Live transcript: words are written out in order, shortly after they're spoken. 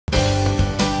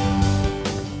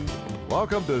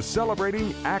Welcome to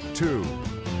Celebrating Act 2.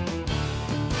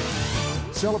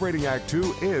 Celebrating Act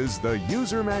 2 is the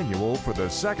user manual for the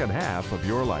second half of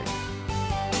your life.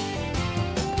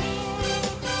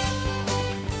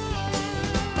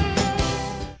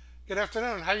 Good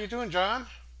afternoon. How you doing, John?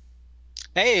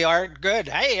 Hey, Art. Good.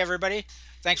 Hey, everybody.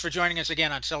 Thanks for joining us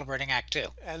again on Celebrating Act 2.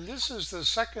 And this is the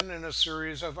second in a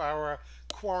series of our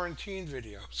quarantine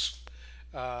videos.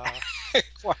 Uh,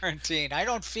 Quarantine. I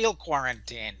don't feel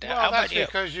quarantined. well, How that's about you?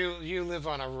 because you live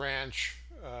on a ranch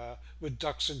with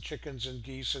ducks and chickens and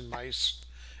geese and mice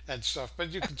and stuff. But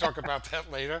you can talk about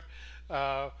that later.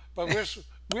 But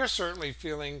we're certainly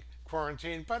feeling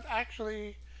quarantine, but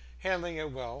actually handling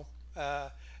it well.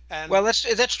 And Well,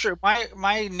 that's true.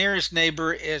 My nearest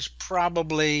neighbor is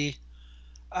probably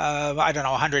I don't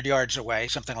know, 100 yards away,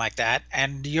 something like that,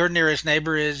 and your nearest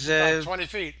neighbor is about 20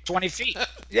 feet. 20 feet.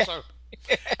 Yeah, So,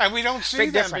 and we don't see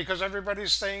big them difference. because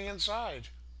everybody's staying inside.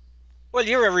 Well,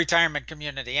 you're a retirement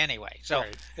community anyway, so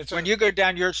Right. It's when a you go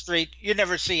down your street, you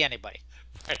never see anybody.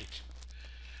 right.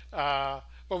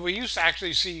 But we used to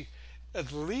actually see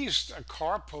at least a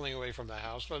car pulling away from the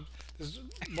house, but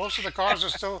most of the cars are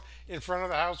still in front of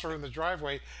the house or in the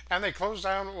driveway, and they closed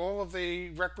down all of the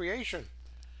recreation.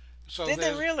 So Did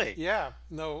they there's, really? yeah,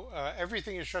 no,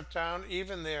 everything is shut down.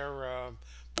 Even their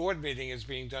board meeting is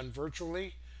being done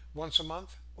virtually once a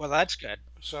month. Well, that's good.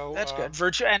 So, That's good.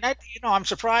 Virtual, and I'm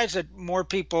surprised that more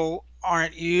people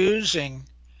aren't using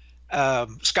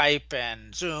Skype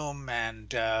and Zoom and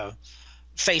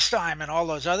FaceTime and all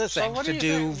those other so things what do to you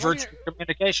do think? virtual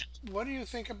communications. What do you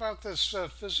think about this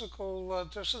physical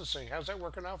distancing? How's that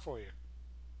working out for you?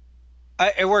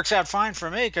 It works out fine for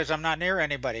me because I'm not near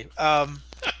anybody.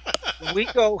 We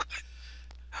go,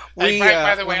 Hey, we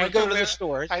by the way, when we go to the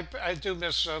stores. I do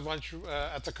miss lunch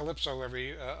at the Calypso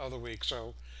every other week.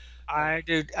 So uh,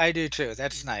 I do too.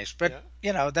 That's nice, but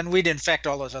yeah, then we'd infect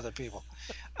all those other people.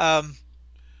 Um,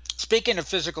 Speaking of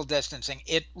physical distancing,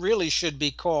 it really should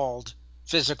be called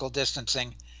physical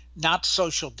distancing, not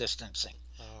social distancing,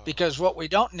 uh, because what we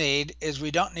don't need is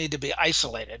we don't need to be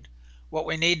isolated. What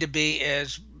we need to be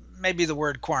is, maybe the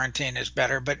word quarantine is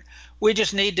better, but we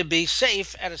just need to be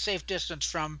safe at a safe distance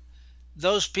from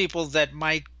those people that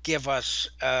might give us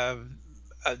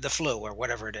the flu or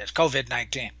whatever it is,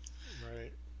 COVID-19.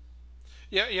 right.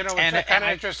 Yeah, it's And kind and of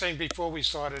I interesting. Before we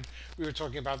started, we were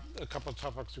talking about a couple of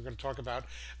topics we are going to talk about.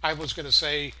 I was going to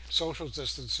say social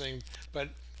distancing, but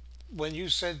when you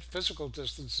said physical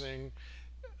distancing,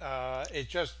 it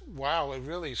just wow, it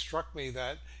really struck me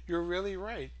that you're really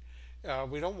right.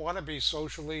 We don't want to be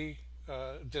socially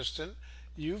distant.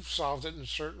 You've solved it in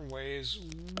certain ways.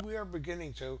 We are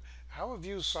beginning to. How have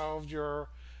you solved your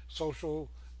social,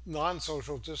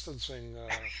 non-social distancing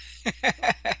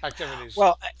activities?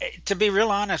 Well, to be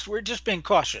real honest, we're just being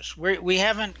cautious. We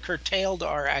haven't curtailed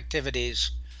our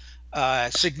activities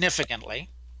significantly.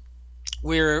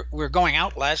 We're going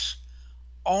out less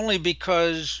only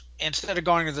because instead of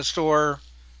going to the store,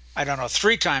 I don't know,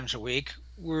 3 times a week,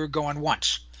 we're going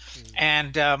once. Mm,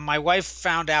 And my wife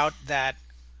found out that,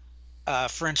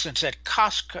 for instance, at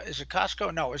Costco, is it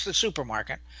Costco? No, it's the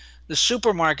supermarket. The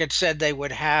supermarket said they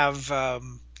would have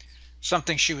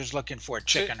something she was looking for,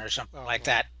 si- chicken or something oh, like well,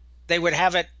 that. They would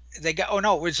have it. They got, oh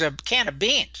no, it was a can of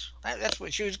beans. That's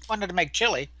what she wanted to make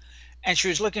chili, and she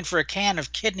was looking for a can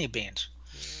of kidney beans.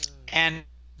 yeah. And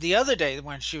the other day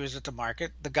when she was at the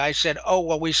market, the guy said, "Oh,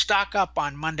 well, we stock up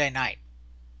on Monday night,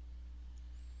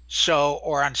 so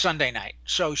or on Sunday night."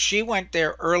 So she went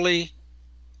there early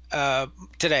uh,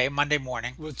 today, Monday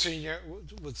morning. With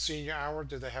senior hour,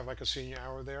 do they have like a senior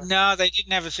hour there? No, they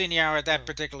didn't have a senior hour at that Oh,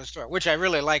 particular store, which I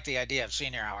really like the idea of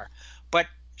senior hour. But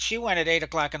she went at 8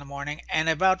 o'clock in the morning, and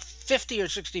about 50 or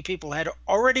 60 people had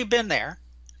already been there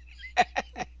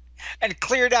and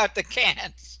cleared out the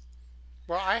cans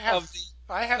well, of the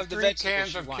I have of the three vegetables cans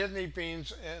she of wanted. kidney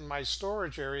beans in my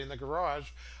storage area in the garage.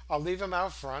 I'll leave them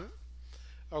out front.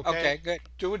 Okay, Okay, good.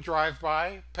 do a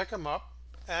drive-by, pick them up,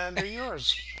 and they're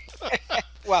yours.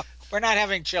 Well, we're not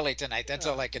having chili tonight. That's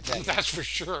Uh, all I can tell you. that's for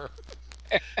sure.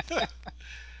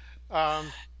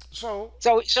 Um, so,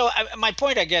 So my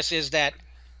point, I guess, is that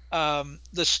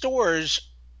the stores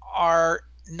are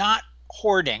not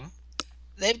hoarding.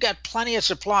 They've got plenty of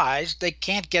supplies. They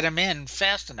can't get them in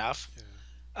fast enough.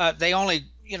 yeah, They only,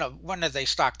 when do they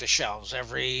stock the shelves?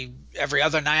 Every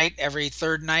other night, every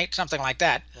third night, something like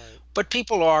that. right. But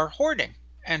people are hoarding,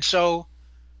 and so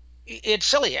it's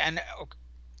silly. And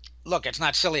look, it's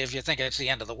not silly if you think it's the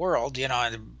end of the world,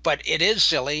 but it is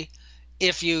silly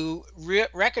if you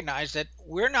recognize that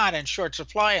we're not in short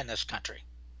supply in this country.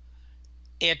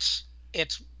 It's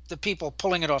the people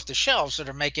pulling it off the shelves that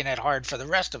are making it hard for the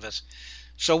rest of us.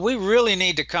 So we really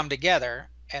need to come together.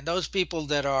 And those people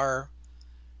that are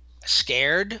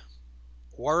scared,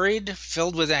 worried,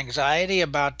 filled with anxiety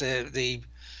about the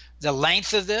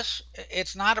length of this,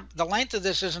 it's not the length of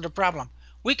this isn't a problem.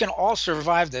 We can all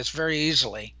survive this very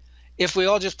easily if we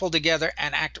all just pull together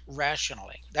and act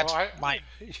rationally. Well, That's my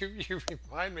you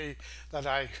remind me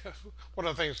that one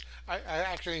of the things I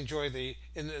actually enjoy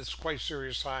in this quite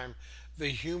serious time, the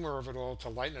humor of it all to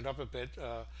lighten it up a bit.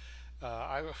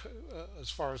 As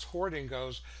far as hoarding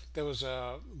goes, there was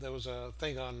a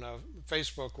thing on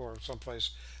Facebook or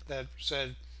someplace that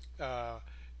said, uh,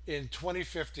 in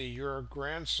 2050, your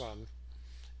grandson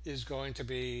is going to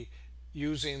be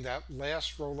using that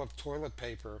last roll of toilet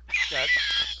paper that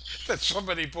that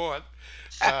somebody bought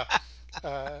uh,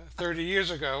 30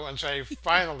 years ago and say,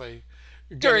 finally,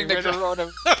 you're during getting the rid of corona.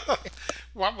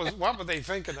 what were they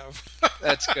thinking of?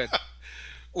 That's good.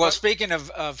 Well, But speaking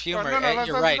of well, humor, no, no,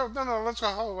 you're right. let's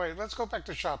go. Oh, wait, let's go back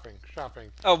to shopping.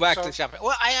 Shopping. Oh, back to So, shopping.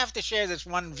 Well, I have to share this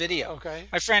one video. okay,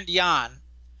 My friend Jan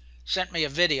sent me a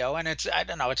video, and it's, I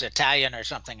don't know, it's Italian or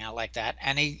something out like that.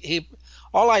 And he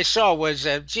all I saw was,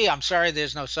 gee, I'm sorry,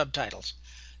 there's no subtitles.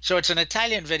 So it's an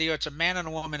Italian video. It's a man and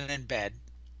a woman in bed,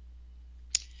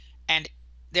 and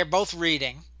they're both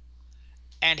reading,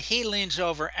 and he leans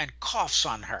over and coughs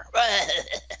on her,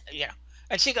 you know,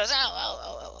 and she goes, oh, oh,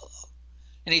 oh, oh, oh.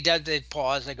 And he does, they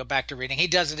pause, they go back to reading. He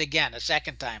does it again, a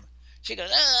second time. She goes,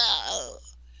 oh, oh.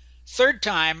 Third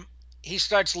time, he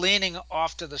starts leaning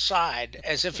off to the side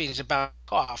as if he's about to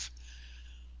cough,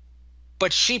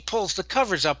 but she pulls the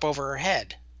covers up over her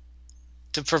head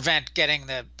to prevent getting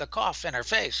the cough in her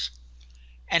face.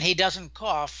 And he doesn't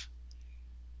cough,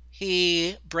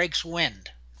 he breaks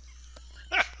wind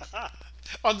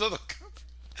under the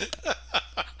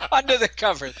under the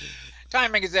covers.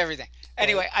 Timing is everything. well,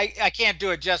 Anyway, I can't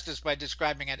do it justice by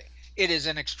describing it. It is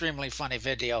an extremely funny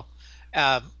video.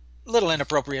 A little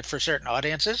inappropriate for certain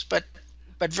audiences, but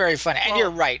very funny. And you're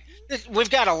well, right. We've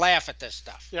got to laugh at this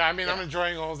stuff. yeah. I mean, You I'm know,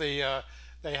 enjoying all the.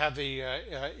 They have the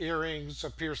earrings,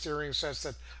 pierced earring sets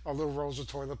that are little rolls of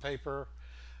toilet paper.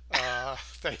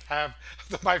 They have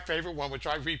my favorite one, which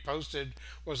I reposted,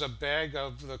 was a bag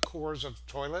of the cores of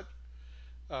toilet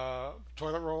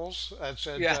rolls that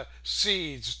said yeah.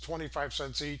 seeds, 25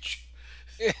 cents each.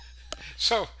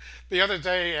 So the other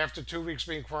day, after 2 weeks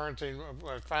being quarantined,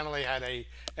 I finally had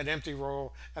an empty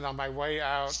roll, and on my way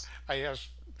out, I asked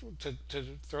to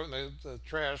throw it in the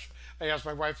trash. I asked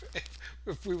my wife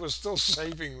if we were still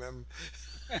saving them.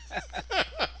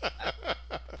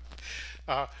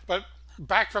 But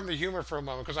back from the humor for a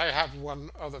moment, because I have one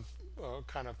other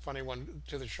kind of funny one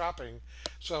to the shopping.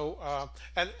 So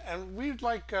and we'd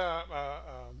like our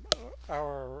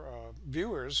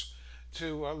viewers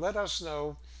to let us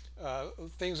know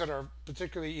things that are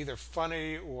particularly either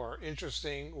funny or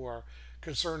interesting or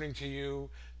concerning to you,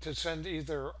 to send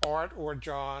either Art or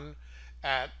John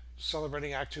at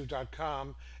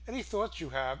celebratingact2.com any thoughts you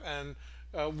have, and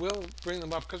we'll bring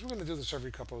them up, because we're going to do this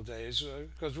every couple of days,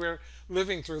 because we're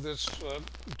living through this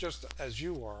just as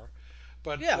you are.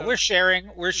 But Yeah, we're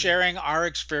sharing our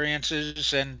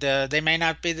experiences, and they may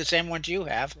not be the same ones you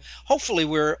have. Hopefully,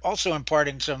 we're also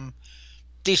imparting some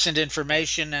decent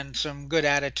information and some good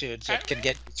attitudes and, that can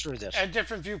get you through this. and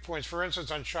different viewpoints. For instance,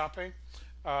 on shopping,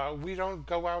 we don't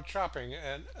go out shopping,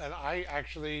 and I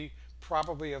actually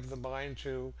probably of the mind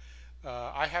to.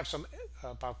 I have some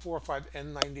about 4 or 5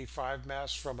 N95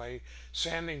 masks from a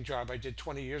sanding job I did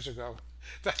 20 years ago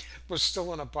that was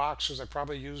still in a box, because I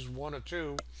probably used one or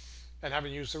two and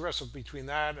haven't used the rest. So between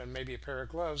that and maybe a pair of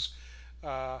gloves,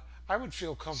 I would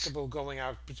feel comfortable going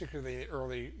out, particularly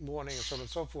early morning and so on and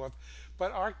so forth.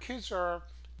 But our kids are,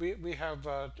 we have,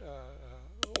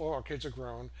 all our kids are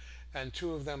grown, and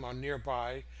two of them are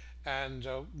nearby. And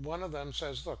one of them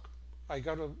says, look, I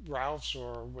go to Ralph's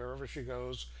or wherever she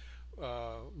goes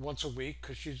once a week,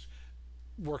 because she's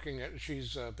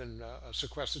been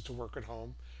sequestered to work at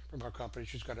home from her company.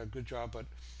 She's got a good job, but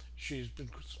she's been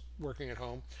working at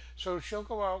home. So she'll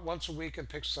go out once a week and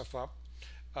pick stuff up.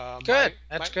 Uh, my Good.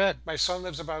 my That's good. my son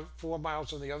lives about 4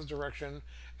 miles in the other direction,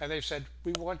 and they've said,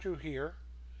 we want you here,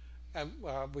 and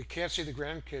we can't see the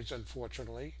grandkids,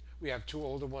 unfortunately. We have two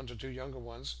older ones and two younger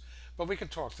ones, but we can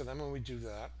talk to them, and we do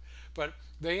that. But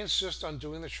they insist on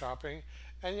doing the shopping,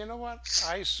 and you know what?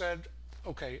 I said,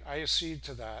 okay, I accede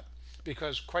to that,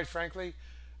 because quite frankly,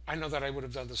 I know that I would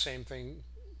have done the same thing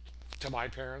to my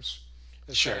parents,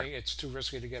 is Sure. saying it's too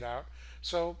risky to get out.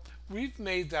 So we've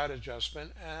made that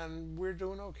adjustment, and we're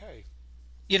doing okay.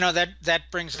 That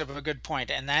brings up a good point,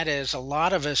 and that is a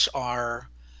lot of us are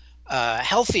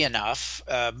healthy enough.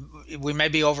 We may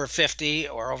be over 50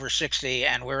 or over 60,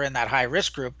 and we're in that high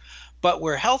risk group, but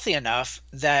we're healthy enough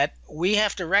that we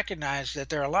have to recognize that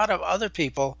there are a lot of other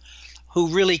people who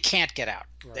really can't get out.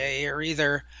 Right. They are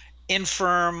either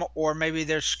infirm or maybe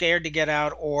they're scared to get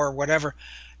out or whatever.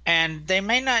 And they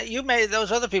may not,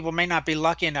 those other people may not be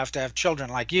lucky enough to have children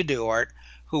like you do, Art,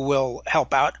 who will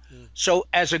help out. Mm. So,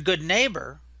 as a good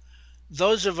neighbor,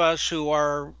 those of us who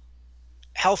are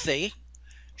healthy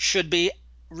should be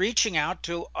reaching out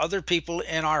to other people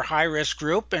in our high risk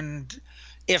group and,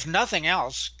 if nothing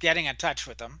else, getting in touch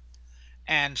with them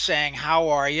and saying, how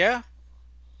are you?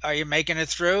 Are you making it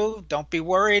through? Don't be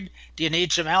worried. Do you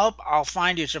need some help? I'll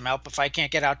find you some help. If I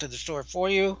can't get out to the store for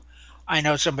you, I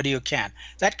know somebody who can.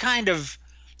 That kind of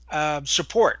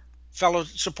support, fellow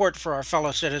support for our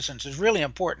fellow citizens is really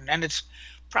important. And it's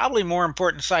probably more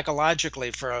important psychologically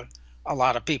for a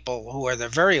lot of people who are the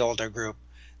very older group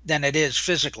than it is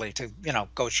physically to,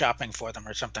 go shopping for them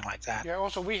or something like that. Yeah.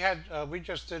 Also, we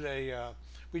just did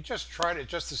we just tried it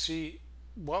just to see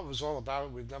what it was all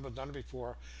about. We've never done it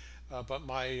before, but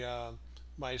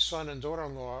my son and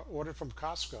daughter-in-law ordered from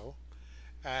Costco,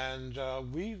 and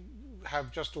we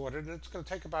have just ordered, and it's going to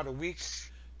take about a week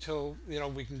till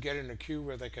we can get in a queue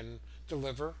where they can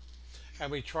deliver.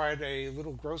 And we tried a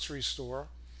little grocery store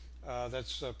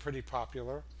that's pretty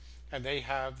popular, and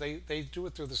they do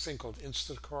it through this thing called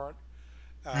Instacart,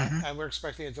 Hmm. and we're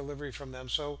expecting a delivery from them.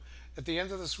 So at the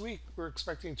end of this week, we're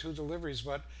expecting two deliveries,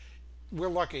 but we're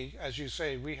lucky, as you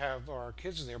say, we have our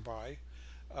kids nearby.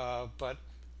 But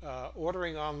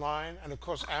ordering online, and of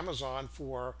course Amazon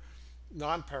for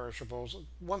non-perishables.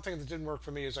 One thing that didn't work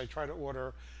for me is I try to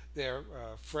order their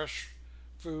fresh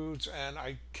foods, and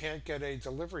I can't get a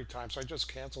delivery time, so I just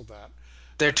canceled that.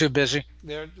 They're But too busy.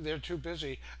 they're too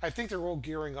busy. I think they're all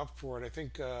gearing up for it. I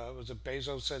think was it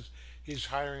Bezos says he's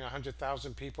hiring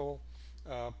 100,000 people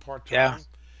part Yeah, time,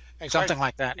 and quite something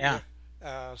like that. yeah.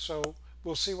 Yeah. So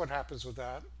we'll see what happens with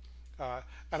that.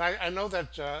 And I know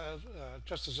that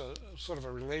just as a sort of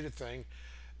a related thing,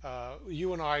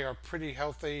 you and I are pretty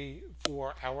healthy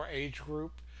for our age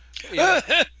group. You know,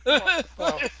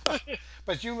 well,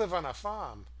 but you live on a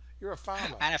farm. You're a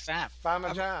farmer, And a fam. Farmer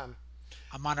I'm, John.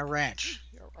 I'm on a ranch.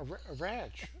 A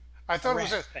ranch. I A thought it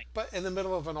was ranch thing. but in the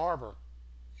middle of an arbor.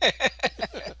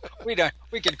 We don't.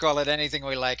 We can call it anything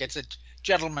we like. It's a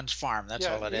gentleman's farm. That's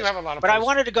Yeah, all it you is. have a lot of But I places.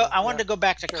 wanted to go. I wanted Yeah, to go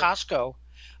back to sure. Costco.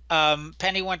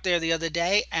 Penny went there the other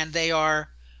day, and they are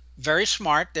very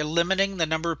smart. They're limiting the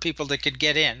number of people that could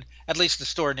get in, at least the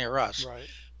store near us,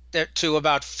 Right. to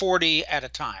about 40 at a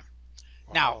time.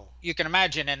 Now, Wow. you can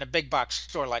imagine in a big box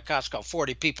store like Costco,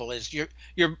 40 people is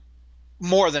you're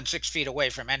more than 6 feet away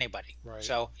from anybody. Right.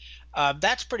 So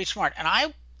that's pretty smart. And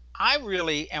I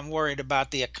really am worried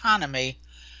about the economy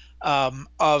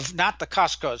of not the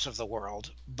Costco's of the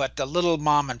world, but the little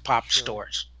mom and pop Sure.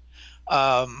 stores.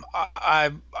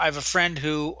 I have a friend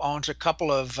who owns a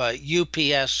couple of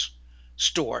UPS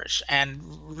stores and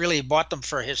really bought them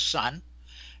for his son,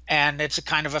 and it's a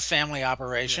kind of a family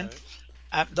operation.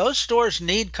 Right. Those stores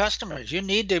need customers. You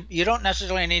don't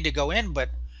necessarily need to go in, but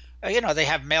they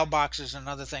have mailboxes and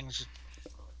other things.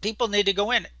 People need to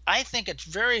go in. I think it's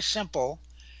very simple.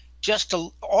 Just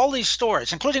to all these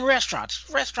stores, including restaurants.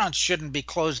 Restaurants shouldn't be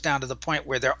closed down to the point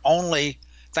where they're only.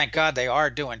 Thank God they are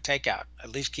doing takeout.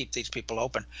 At least keep these people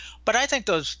open. But I think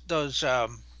those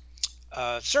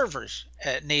servers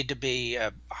need to be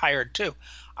hired too.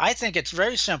 I think it's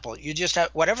very simple. You just have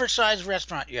whatever size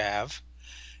restaurant you have,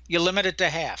 you limit it to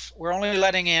half. We're only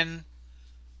letting in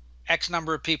X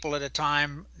number of people at a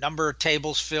time, number of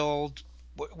tables filled,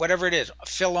 whatever it is,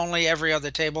 fill only every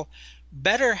other table.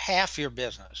 Better half your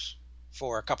business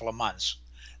for a couple of months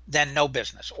than no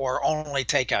business or only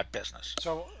takeout business.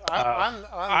 So Uh, on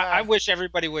I that, wish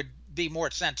everybody would be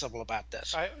more sensible about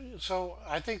this. I so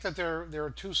I think that there are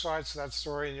two sides to that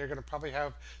story, and you're going to probably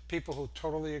have people who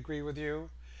totally agree with you,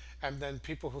 and then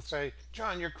people who say,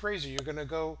 John, you're crazy. You're going to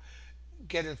go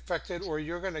get infected, or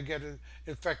you're going to get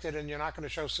infected, and you're not going to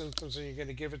show symptoms, and you're going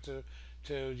to give it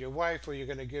to your wife, or you're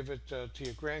going to give it to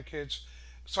your grandkids.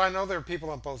 So I know there are people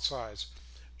on both sides,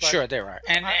 but Sure, there are,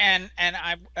 and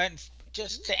I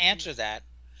just to answer that,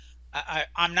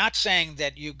 I'm not saying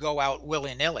that you go out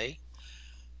willy nilly.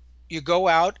 You go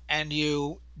out and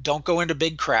you don't go into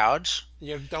big crowds.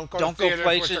 you don't go to Don't go theaters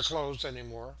which are places closed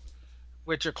anymore.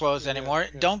 which are closed Yeah, anymore.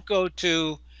 yeah.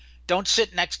 Don't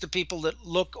sit next to people that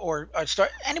look or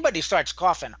start. Anybody starts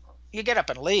coughing, you get up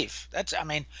and leave. I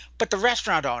mean, but the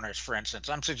restaurant owners, for instance,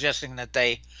 I'm suggesting that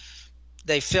they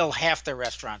fill half their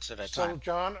restaurants at a So time.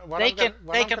 John, They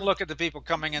can look at the people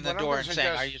coming in the what I'm door going and to saying,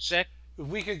 "Are suggest you sick?"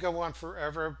 we could go on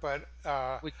forever, but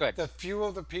We could. the few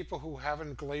of the people who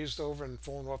haven't glazed over and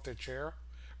fallen off their chair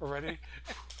already,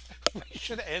 we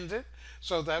should end it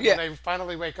so that when Yeah, they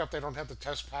finally wake up, they don't have the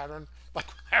test pattern like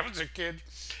when I was a kid.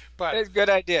 But it's a good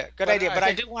idea. Good but idea. I But I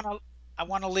think do want to. I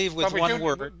want to leave but with one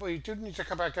word. we do need to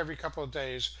come back every couple of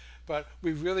days. But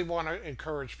we really want to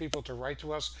encourage people to write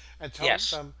to us and tell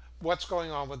Yes. them what's going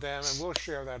on with them, and we'll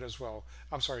share that as well.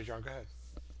 I'm sorry, John. Go ahead.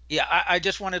 Yeah, I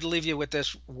just wanted to leave you with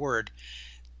this word.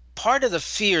 Part of the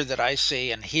fear that I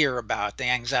see and hear about the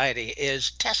anxiety is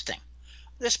testing.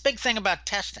 This big thing about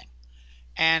testing.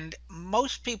 And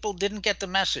most people didn't get the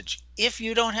message. If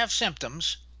you don't have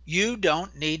symptoms, you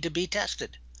don't need to be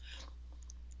tested.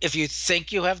 If you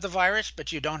think you have the virus,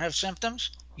 but you don't have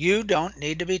symptoms, you don't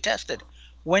need to be tested.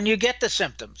 When you get the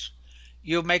symptoms,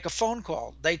 you make a phone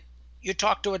call. You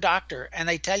talk to a doctor and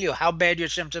they tell you how bad your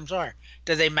symptoms are.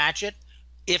 Do they match it?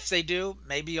 If they do,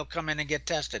 maybe you'll come in and get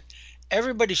tested.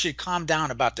 Everybody should calm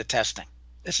down about the testing.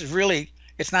 This is really,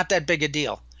 it's not that big a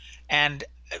deal. And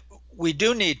we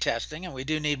do need testing and we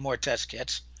do need more test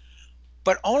kits,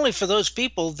 but only for those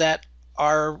people that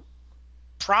are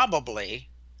probably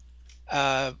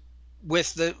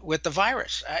with the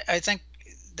virus. I think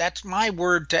that's my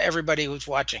word to everybody who's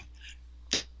watching.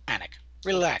 Panic.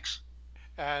 Relax.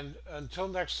 And until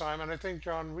next time, and I think,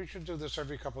 John, we should do this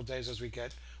every couple of days as we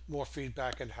get more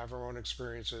feedback and have our own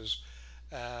experiences.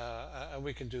 And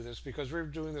we can do this because we're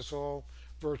doing this all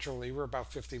virtually. We're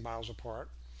about 50 miles apart.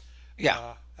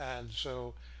 Yeah. And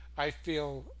so I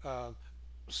feel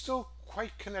still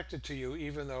quite connected to you,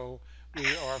 even though we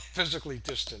are physically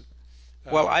distant.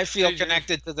 Well, I feel Did you-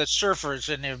 connected to the surfers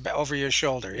over your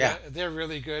shoulder. Yeah. they're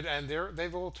really good, and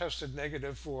they've all tested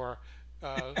negative for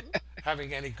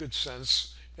having any good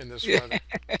sense in this weather.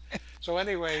 So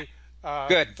anyway,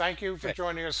 Good. thank you for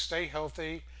joining us. Stay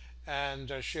healthy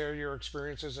and share your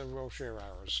experiences, and we'll share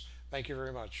ours. Thank you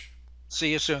very much.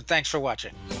 See you soon. Thanks for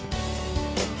watching.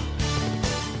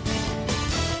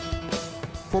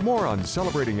 For more on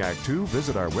Celebrating Act Two,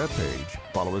 visit our webpage,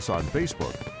 follow us on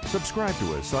Facebook, subscribe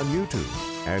to us on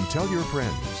YouTube, and tell your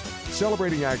friends.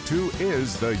 Celebrating Act Two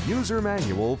is the user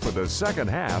manual for the second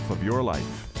half of your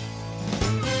life.